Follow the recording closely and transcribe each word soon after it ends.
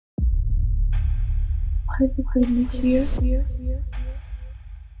here.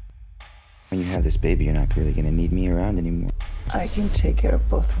 When you have this baby, you're not really gonna need me around anymore. I can take care of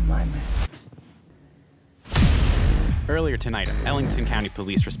both of my men. Earlier tonight, Ellington County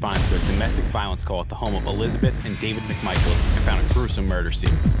Police responded to a domestic violence call at the home of Elizabeth and David McMichaels and found a gruesome murder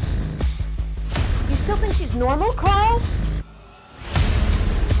scene. You still think she's normal, Carl?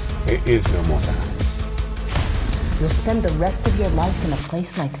 It is no more time. You'll spend the rest of your life in a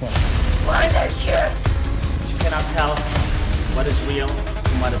place like this. Why that shit? You cannot tell what is real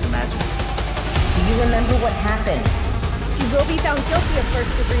from what is imagined. Do you remember what happened? She will be found guilty of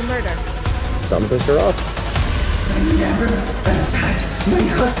first-degree murder. Some of us are off. I never attacked my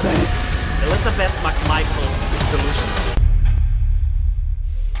husband. Elizabeth McMichaels is delusional.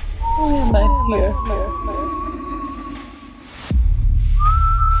 Why am I here?